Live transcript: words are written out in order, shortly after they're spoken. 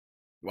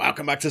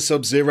Welcome back to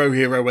Sub-Zero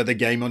Hero, where the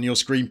game on your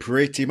screen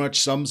pretty much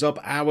sums up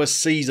our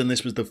season.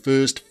 This was the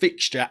first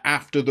fixture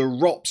after the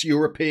ROPS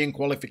European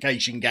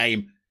qualification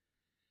game.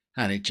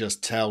 And it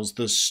just tells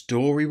the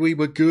story. We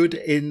were good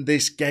in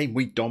this game.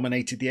 We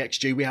dominated the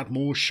XG. We had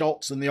more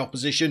shots than the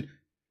opposition.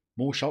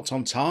 More shots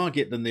on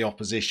target than the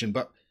opposition.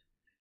 But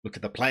look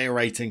at the player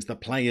ratings. The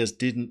players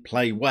didn't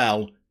play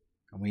well.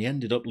 And we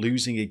ended up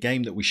losing a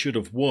game that we should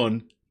have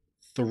won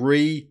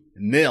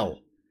 3-0.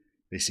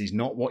 This is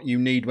not what you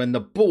need when the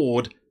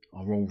board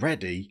are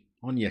already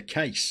on your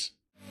case.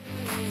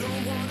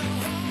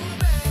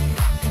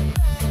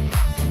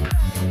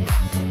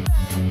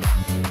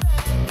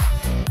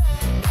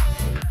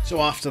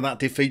 So after that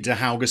defeat to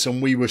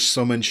Haugesund, we were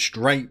summoned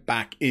straight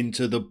back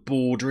into the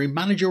boardroom.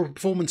 Managerial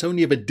performance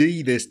only of a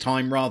D this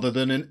time rather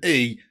than an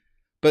E,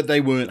 but they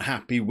weren't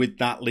happy with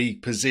that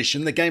league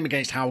position. The game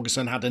against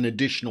Haugesund had an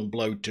additional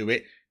blow to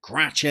it.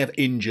 Krachev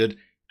injured,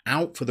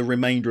 out for the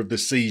remainder of the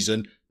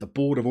season. The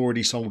board have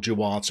already sold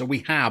Jawad, so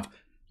we have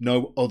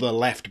no other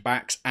left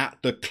backs at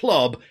the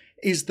club.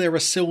 Is there a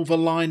silver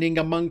lining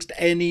amongst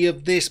any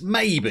of this?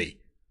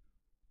 Maybe.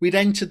 We'd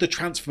entered the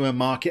transfer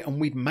market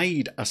and we'd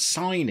made a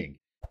signing.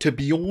 To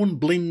Bjorn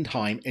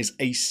Blindheim is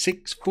a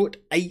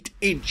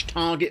 6'8"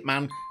 target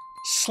man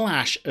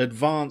 /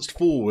 advanced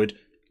forward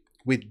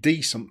with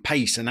decent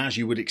pace, and as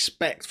you would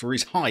expect for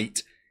his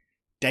height,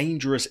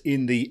 dangerous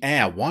in the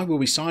air. Why were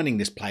we signing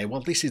this player?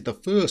 Well, this is the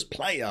first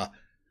player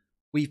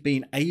we've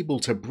been able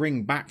to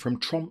bring back from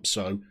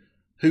Tromsdalen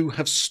who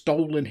have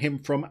stolen him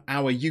from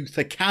our youth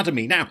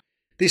academy. Now,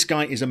 this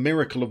guy is a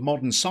miracle of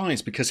modern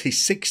science because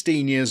he's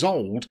 16 years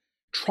old.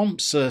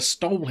 Tromsdalen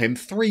stole him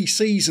 3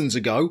 seasons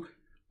ago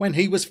when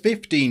he was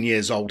 15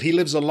 years old. He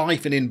lives a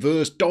life in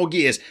inverse dog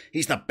years.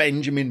 He's the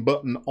Benjamin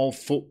Button of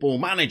Football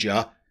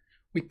Manager.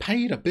 We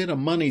paid a bit of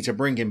money to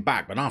bring him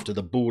back, but after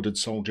the board had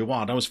sold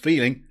Jawad, I was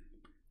feeling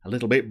a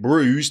little bit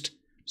bruised.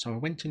 So I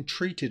went and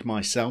treated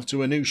myself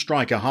to a new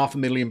striker,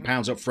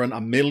 £500,000 up front,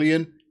 $1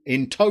 million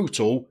in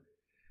total.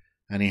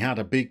 And he had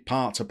a big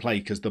part to play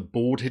because the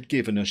board had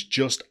given us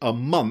just a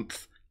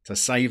month to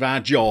save our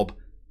job.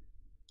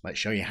 Let's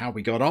show you how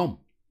we got on.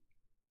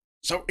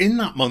 So in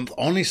that month,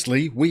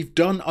 honestly, we've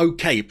done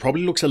okay. It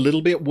probably looks a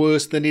little bit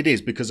worse than it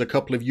is because a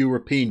couple of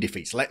European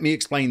defeats. Let me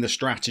explain the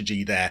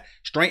strategy there.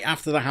 Straight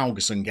after the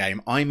Haugesund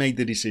game, I made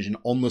the decision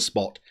on the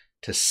spot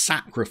to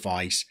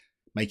sacrifice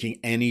making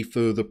any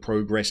further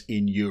progress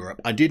in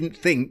Europe. I didn't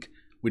think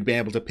we'd be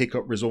able to pick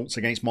up results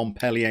against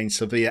Montpellier and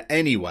Sevilla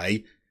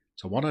anyway.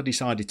 So what I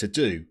decided to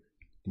do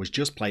was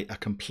just play a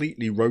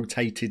completely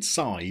rotated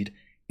side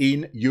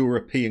in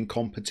European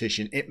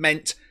competition. It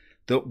meant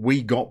that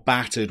we got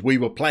battered. We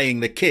were playing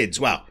the kids.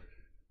 Well,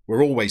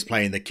 we're always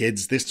playing the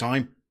kids. This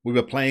time we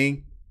were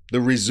playing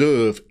the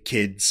reserve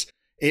kids.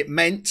 It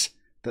meant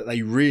that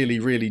they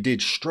really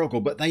did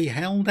struggle, but they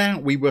held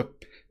out. We were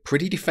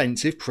pretty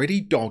defensive,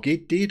 pretty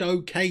dogged, did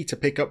okay to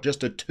pick up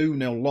just a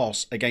 2-0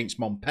 loss against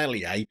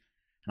Montpellier. And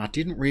I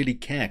didn't really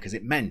care because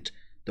it meant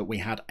that we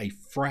had a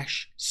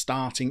fresh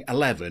starting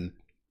 11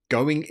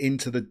 going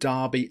into the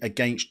derby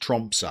against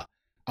Tromsø.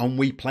 And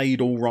we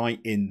played all right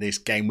in this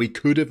game. We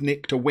could have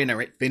nicked a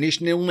winner. It finished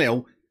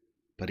 0-0,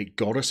 but it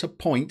got us a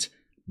point,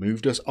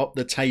 moved us up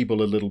the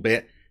table a little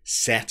bit,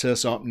 set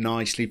us up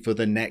nicely for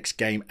the next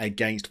game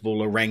against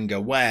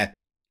Vålerenga, where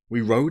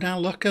we rode our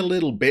luck a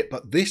little bit,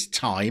 but this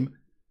time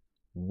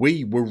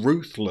we were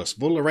ruthless.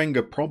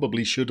 Vålerenga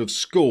probably should have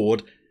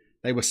scored.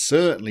 They were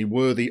certainly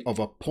worthy of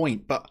a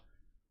point, but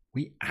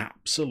we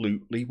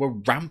absolutely were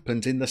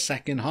rampant in the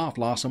second half.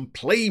 Larsen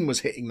Pleen was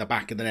hitting the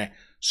back of the net.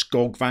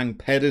 Skogvang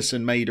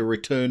Pedersen made a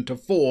return to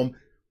form.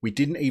 We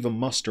didn't even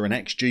muster an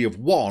XG of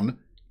 1,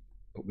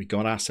 but we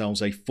got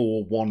ourselves a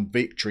 4-1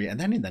 victory. And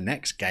then in the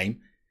next game,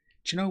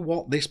 do you know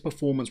what? This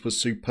performance was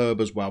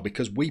superb as well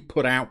because we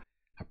put out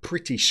a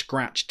pretty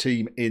scratch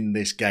team in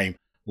this game.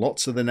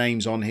 Lots of the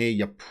names on here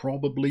you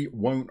probably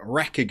won't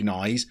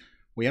recognise.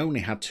 We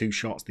only had 2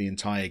 shots the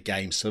entire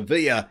game.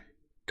 Sevilla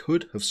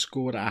could have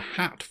scored a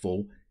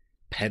hatful.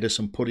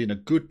 Pedersen put in a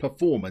good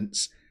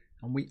performance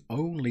and we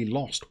only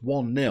lost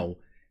 1-0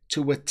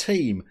 to a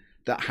team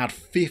that had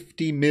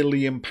 £50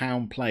 million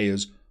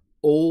players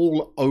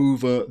all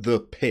over the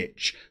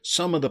pitch.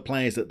 Some of the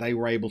players that they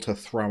were able to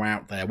throw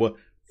out there were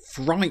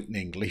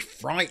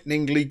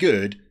frighteningly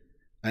good,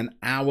 and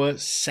our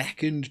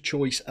second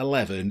choice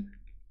 11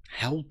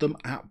 held them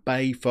at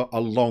bay for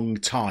a long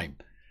time.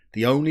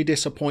 The only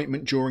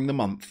disappointment during the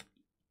month,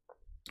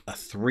 a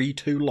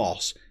 3-2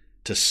 loss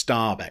to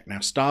Stabæk. Now,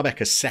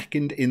 Stabæk are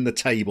second in the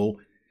table.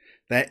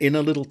 They're in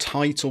a little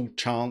title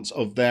chance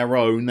of their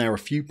own. They're a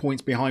few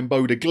points behind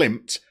Bodø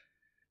Glimt,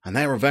 and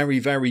they're a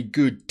very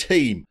good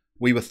team.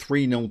 We were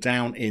 3-0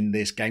 down in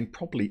this game,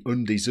 probably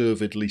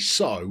undeservedly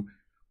so.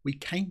 We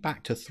came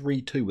back to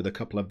 3-2 with a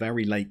couple of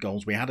very late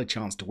goals. We had a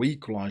chance to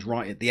equalise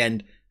right at the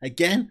end.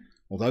 Again,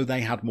 although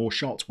they had more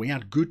shots, we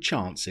had good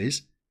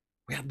chances.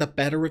 We had the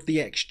better of the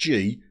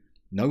XG.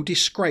 No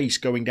disgrace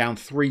going down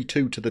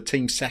 3-2 to the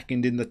team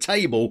second in the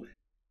table,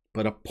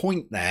 but a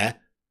point there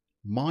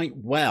might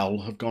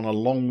well have gone a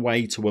long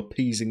way to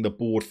appeasing the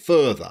board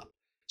further.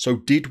 So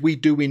did we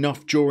do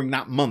enough during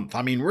that month?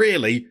 I mean,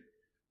 really,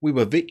 we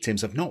were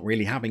victims of not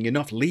really having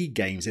enough league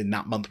games in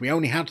that month. We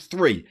only had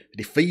 3, a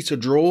defeat, a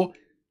draw,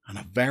 and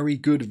a very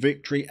good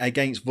victory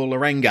against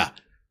Vålerenga.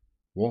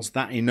 Was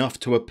that enough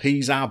to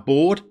appease our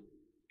board?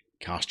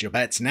 Cast your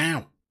bets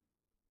now.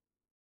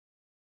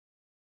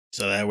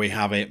 So there we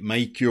have it.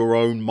 Make your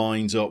own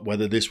minds up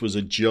whether this was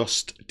a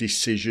just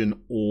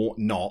decision or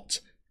not.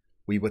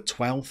 We were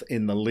 12th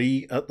in the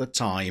league at the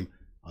time,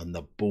 and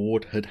the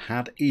board had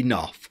had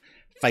enough.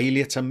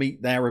 Failure to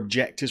meet their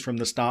objectives from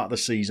the start of the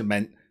season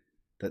meant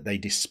that they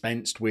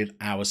dispensed with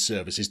our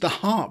services. The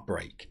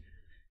heartbreak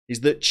is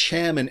that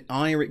Chairman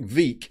Eirik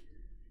Vik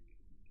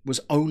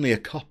was only a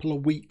couple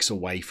of weeks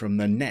away from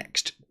the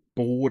next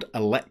board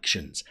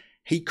elections.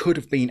 He could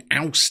have been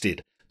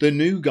ousted. The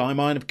new guy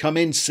might have come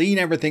in, seen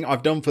everything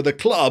I've done for the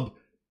club,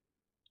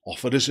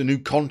 offered us a new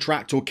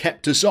contract or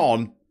kept us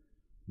on.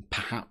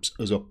 Perhaps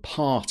as a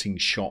parting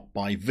shot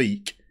by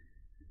Vik,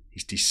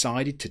 he's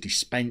decided to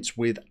dispense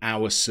with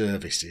our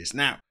services.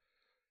 Now,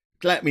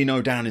 let me know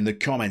down in the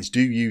comments,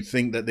 do you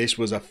think that this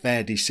was a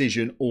fair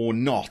decision or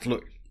not?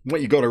 Look,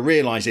 what you've got to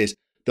realise is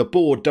the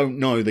board don't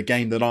know the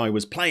game that I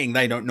was playing.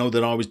 They don't know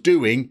that I was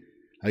doing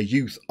a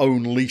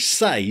youth-only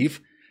save.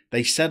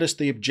 They set us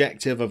the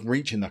objective of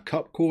reaching the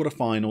cup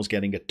quarterfinals,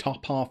 getting a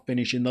top half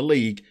finish in the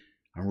league,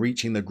 and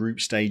reaching the group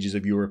stages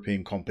of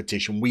European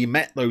competition. We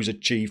met those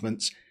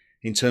achievements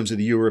in terms of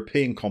the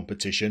European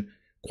competition,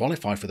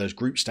 qualified for those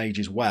group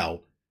stages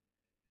well.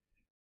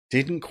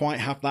 Didn't quite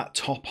have that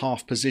top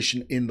half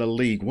position in the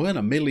league. Weren't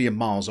a million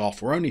miles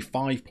off. We're only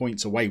 5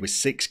 points away with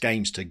 6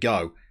 games to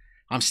go.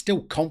 I'm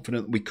still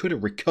confident we could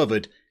have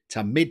recovered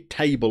to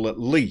mid-table at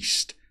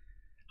least.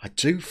 I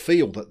do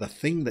feel that the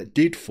thing that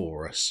did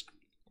for us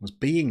was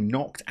being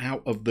knocked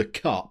out of the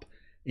cup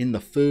in the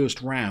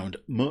first round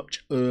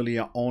much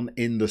earlier on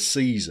in the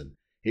season.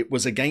 It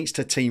was against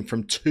a team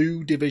from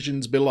 2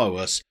 divisions below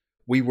us.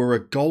 We were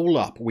a goal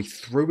up. We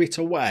threw it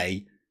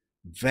away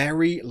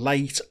very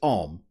late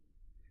on.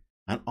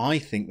 And I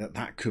think that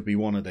that could be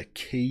one of the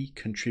key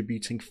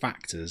contributing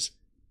factors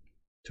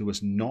to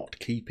us not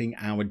keeping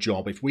our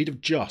job. If we'd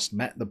have just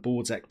met the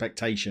board's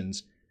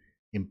expectations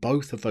in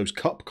both of those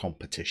cup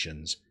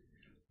competitions,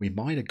 we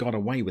might have got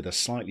away with a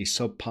slightly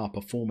subpar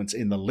performance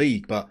in the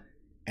league. But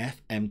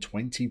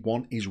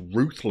FM21 is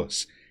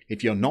ruthless.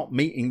 If you're not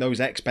meeting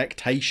those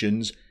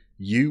expectations,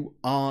 you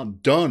are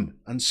done.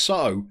 And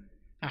so,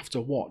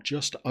 after what,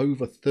 just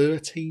over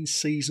 13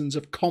 seasons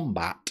of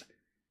combat,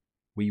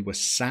 we were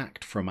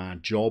sacked from our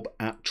job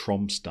at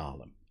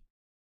Tromsdalen.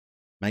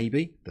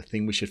 Maybe the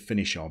thing we should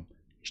finish on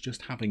is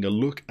just having a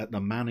look at the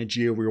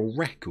managerial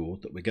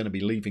record that we're going to be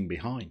leaving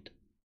behind.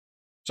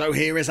 So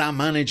here is our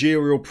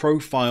managerial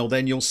profile.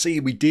 Then you'll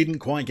see we didn't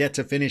quite get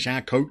to finish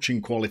our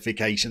coaching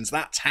qualifications.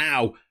 That's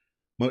how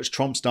much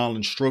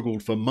Tromsdalen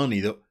struggled for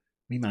money, that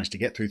we managed to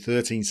get through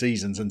 13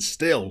 seasons and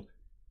still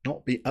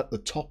not be at the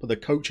top of the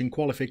coaching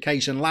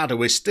qualification ladder.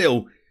 We're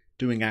still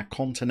doing our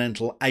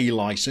Continental A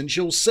licence.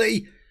 You'll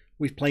see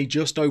we've played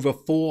just over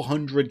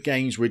 400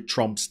 games with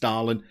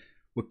Tromsdalen.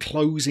 We're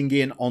closing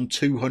in on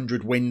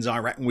 200 wins. I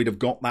reckon we'd have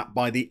got that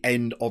by the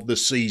end of the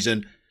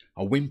season.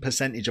 A win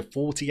percentage of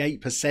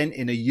 48%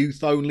 in a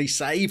youth-only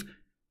save.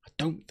 I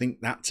don't think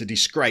that's a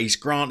disgrace.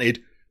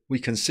 Granted, we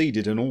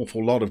conceded an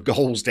awful lot of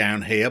goals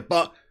down here,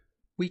 but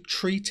we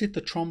treated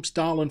the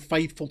Tromsdalen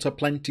faithful to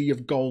plenty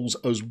of goals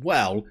as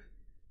well.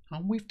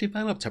 And we've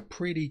developed a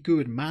pretty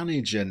good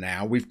manager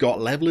now. We've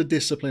got level of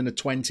discipline at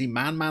 20,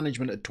 man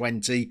management at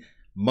 20,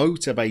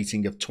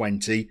 motivating of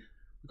 20.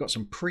 We've got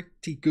some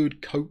pretty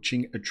good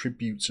coaching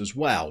attributes as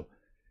well.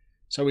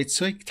 So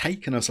it's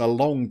taken us a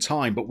long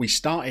time, but we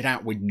started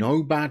out with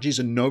no badges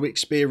and no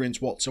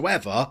experience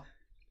whatsoever,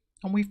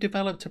 and we've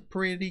developed a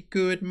pretty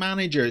good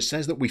manager. It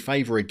says that we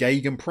favour a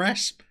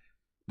gegenpress.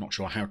 Not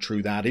sure how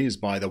true that is,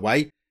 by the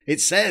way.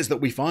 It says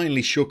that we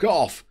finally shook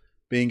off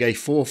being a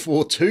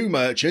 4-4-2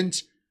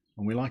 merchant,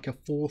 and we like a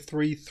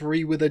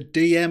 4-3-3 with a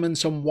DM and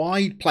some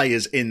wide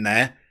players in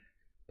there.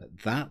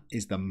 But that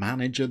is the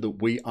manager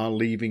that we are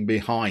leaving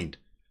behind.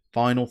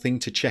 Final thing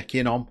to check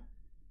in on.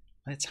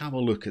 Let's have a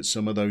look at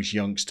some of those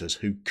youngsters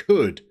who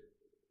could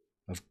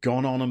have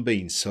gone on and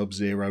been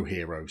Sub-Zero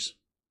heroes.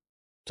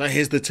 So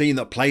here's the team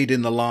that played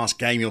in the last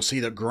game. You'll see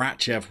that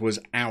Grachev was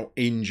out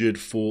injured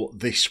for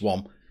this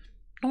one.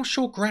 Not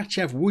sure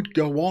Grachev would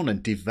go on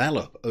and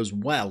develop as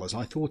well as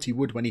I thought he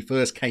would when he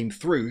first came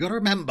through. You've got to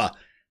remember,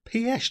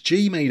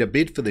 PSG made a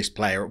bid for this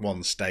player at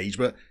one stage,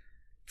 but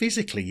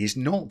physically he's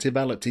not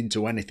developed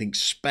into anything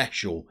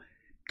special.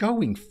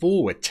 Going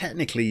forward,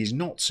 technically he's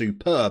not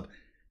superb.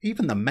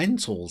 Even the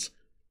mentals,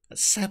 at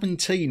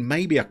 17,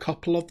 maybe a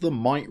couple of them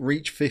might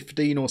reach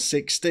 15 or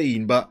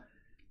 16, but a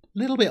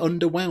little bit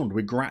underwhelmed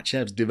with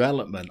Grachev's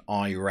development,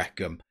 I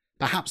reckon.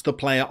 Perhaps the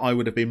player I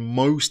would have been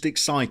most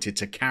excited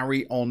to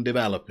carry on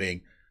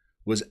developing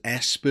was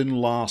Espen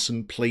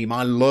Larsen Pleam.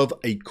 I love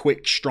a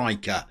quick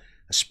striker,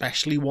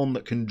 especially one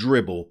that can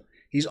dribble.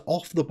 His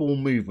off-the-ball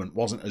movement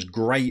wasn't as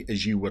great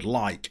as you would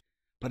like,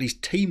 but his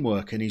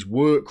teamwork and his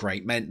work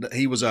rate meant that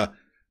he was a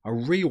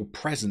real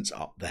presence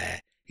up there.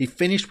 He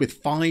finished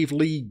with 5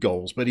 league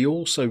goals, but he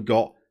also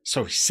got,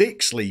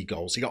 6 league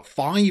goals. He got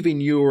 5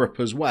 in Europe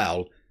as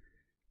well.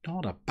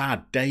 Not a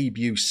bad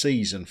debut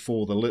season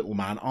for the little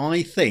man.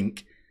 I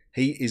think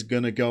he is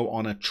going to go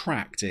on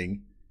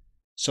attracting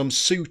some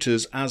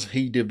suitors as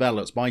he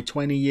develops. By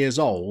 20 years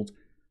old,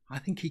 I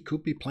think he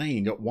could be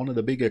playing at one of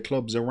the bigger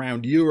clubs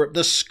around Europe.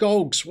 The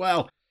Skogs,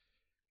 well,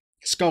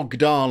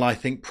 Skogdal, I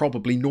think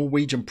probably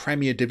Norwegian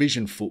Premier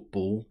Division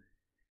football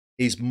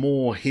is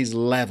more his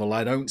level.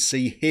 I don't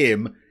see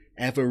him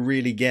ever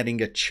really getting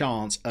a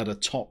chance at a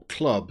top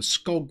club.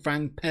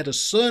 Skogvang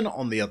Pedersen,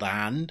 on the other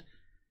hand,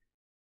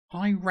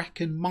 I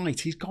reckon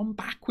might. He's gone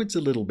backwards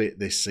a little bit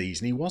this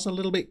season. He was a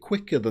little bit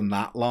quicker than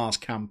that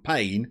last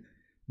campaign.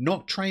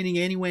 Not training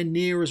anywhere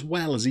near as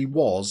well as he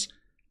was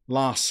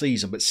last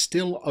season, but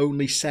still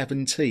only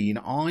 17.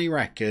 I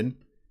reckon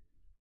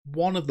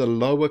one of the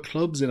lower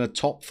clubs in a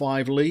top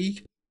 5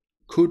 league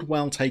could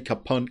well take a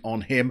punt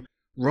on him.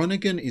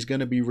 Runnigan is going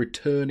to be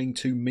returning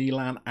to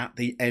Milan at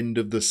the end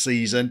of the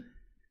season.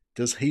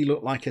 Does he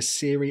look like a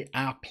Serie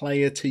A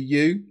player to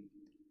you?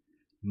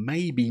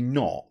 Maybe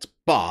not,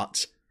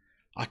 but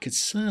I could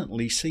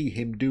certainly see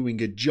him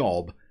doing a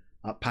job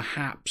at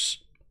perhaps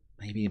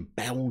maybe in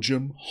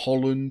Belgium,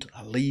 Holland,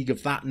 a league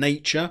of that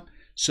nature.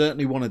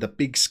 Certainly one of the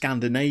big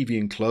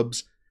Scandinavian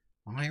clubs.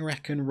 I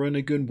reckon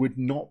Runnigan would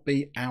not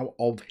be out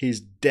of his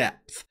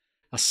depth.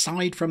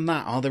 Aside from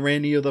that, are there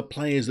any other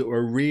players that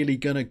were really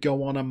going to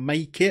go on and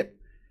make it?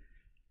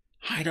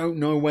 I don't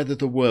know whether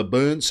there were.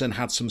 Berntsen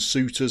had some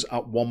suitors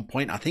at one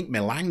point. I think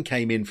Milan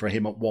came in for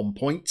him at one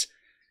point.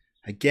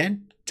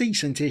 Again,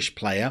 decent-ish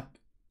player.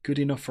 Good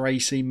enough for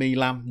AC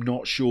Milan?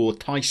 Not sure.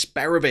 Thijs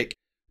Sperovic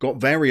got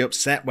very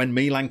upset when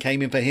Milan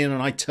came in for him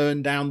and I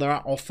turned down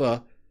that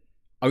offer.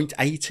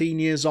 18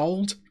 years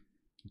old?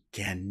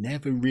 Again,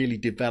 never really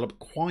developed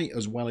quite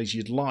as well as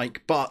you'd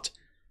like. But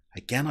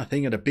again, I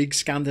think at a big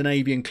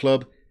Scandinavian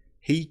club,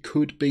 he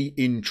could be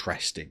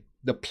interesting.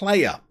 The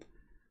player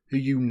who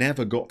you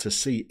never got to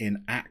see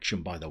in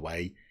action, by the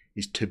way,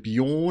 is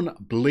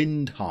Torbjorn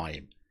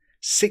Blindheim.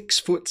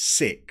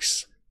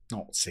 6'6",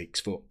 not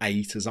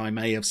 6'8", as I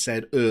may have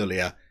said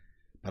earlier.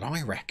 But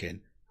I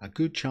reckon a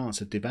good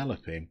chance of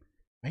developing,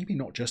 maybe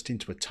not just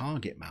into a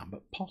target man,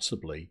 but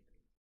possibly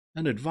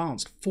an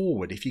advanced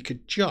forward. If you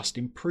could just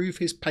improve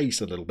his pace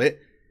a little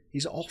bit,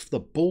 his off the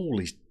ball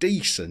is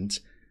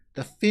decent.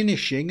 The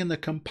finishing and the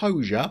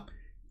composure,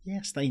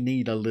 yes, they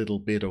need a little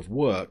bit of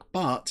work,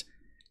 but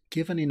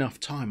given enough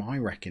time, I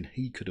reckon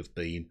he could have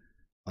been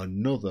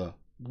another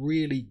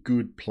really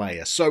good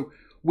player. So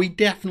we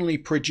definitely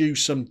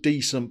produce some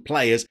decent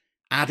players.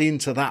 Add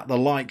into that the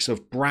likes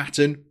of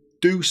Bratton,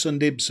 Doos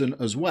and Ibsen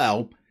as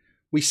well.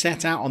 We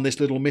set out on this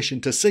little mission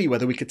to see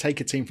whether we could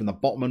take a team from the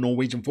bottom of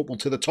Norwegian football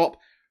to the top,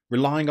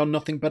 relying on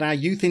nothing but our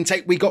youth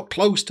intake. We got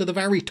close to the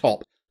very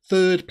top.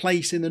 3rd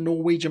place in the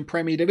Norwegian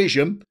Premier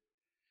Division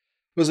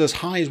was as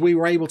high as we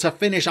were able to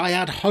finish. I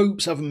had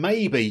hopes of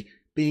maybe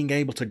being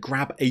able to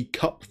grab a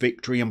cup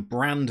victory and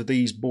brand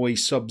these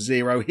boys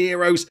Sub-Zero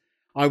heroes.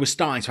 I was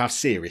starting to have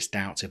serious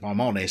doubts, if I'm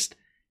honest,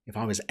 if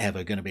I was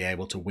ever going to be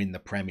able to win the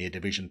Premier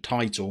Division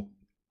title.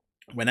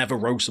 Whenever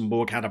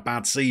Rosenborg had a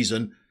bad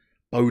season,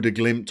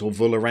 Bodø/Glimt or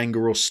Vålerenga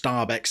or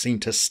Stabæk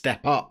seemed to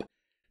step up.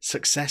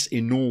 Success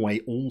in Norway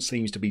all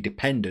seems to be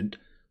dependent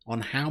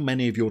on how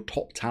many of your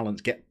top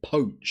talents get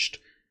poached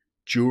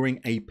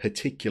during a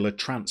particular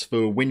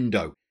transfer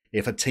window.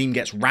 If a team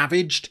gets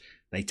ravaged,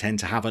 they tend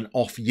to have an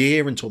off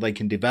year until they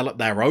can develop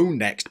their own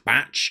next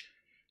batch,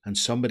 and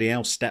somebody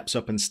else steps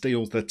up and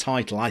steals the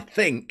title. I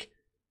think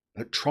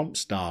at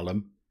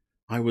Tromsdalen,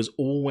 I was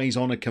always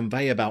on a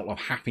conveyor belt of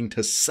having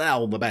to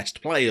sell the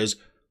best players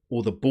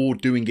or the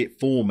board doing it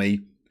for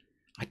me.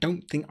 I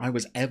don't think I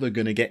was ever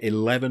going to get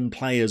 11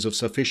 players of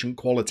sufficient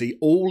quality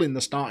all in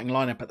the starting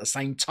lineup at the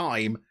same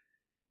time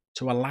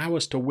to allow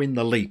us to win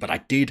the league, but I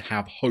did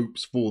have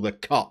hopes for the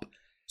cup.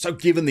 So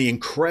given the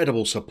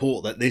incredible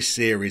support that this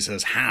series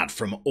has had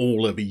from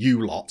all of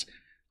you lot,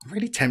 I'm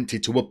really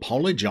tempted to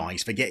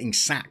apologise for getting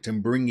sacked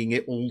and bringing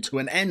it all to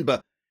an end,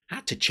 but I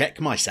had to check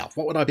myself.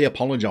 What would I be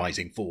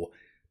apologising for?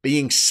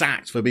 Being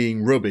sacked for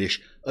being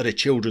rubbish at a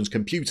children's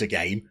computer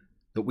game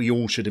that we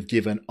all should have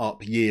given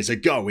up years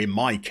ago, in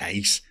my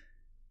case,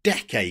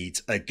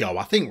 decades ago.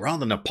 I think rather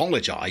than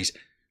apologise,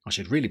 I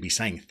should really be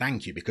saying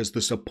thank you, because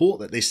the support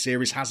that this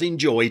series has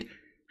enjoyed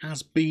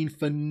has been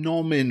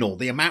phenomenal.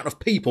 The amount of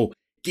people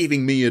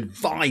giving me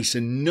advice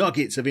and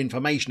nuggets of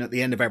information at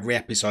the end of every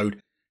episode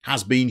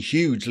has been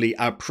hugely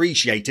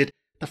appreciated.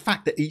 The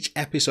fact that each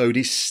episode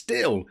is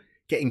still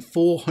getting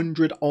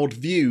 400 odd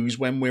views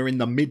when we're in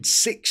the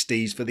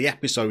mid-60s for the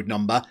episode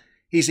number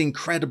is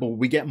incredible.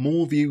 We get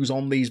more views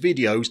on these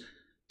videos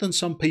than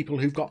some people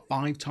who've got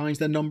 5 times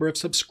the number of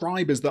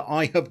subscribers that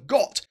I have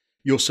got.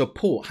 Your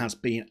support has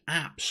been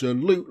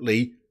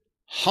absolutely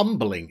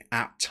humbling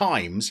at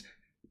times,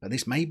 but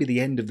this may be the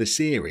end of the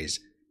series.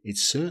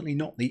 It's certainly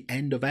not the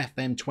end of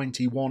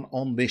FM21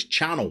 on this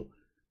channel.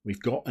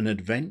 We've got an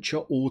adventure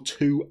or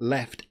 2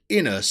 left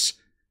in us.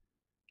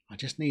 I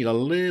just need a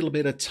little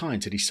bit of time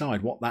to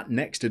decide what that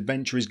next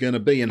adventure is going to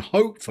be, and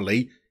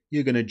hopefully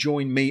you're going to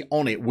join me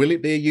on it. Will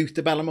it be a youth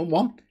development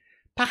one?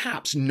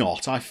 Perhaps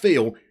not. I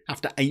feel,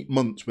 after 8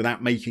 months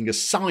without making a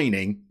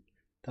signing,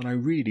 that I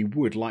really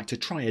would like to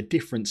try a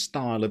different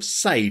style of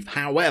save.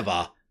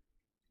 However,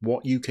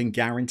 what you can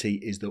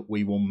guarantee is that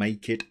we will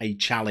make it a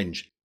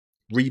challenge.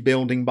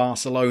 Rebuilding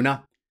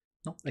Barcelona,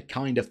 not the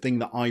kind of thing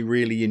that I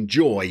really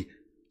enjoy.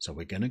 So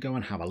we're going to go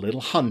and have a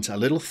little hunt, a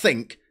little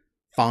think,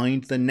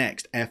 find the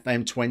next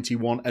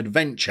FM21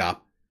 adventure,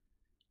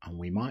 and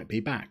we might be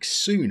back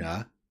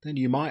sooner than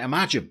you might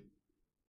imagine.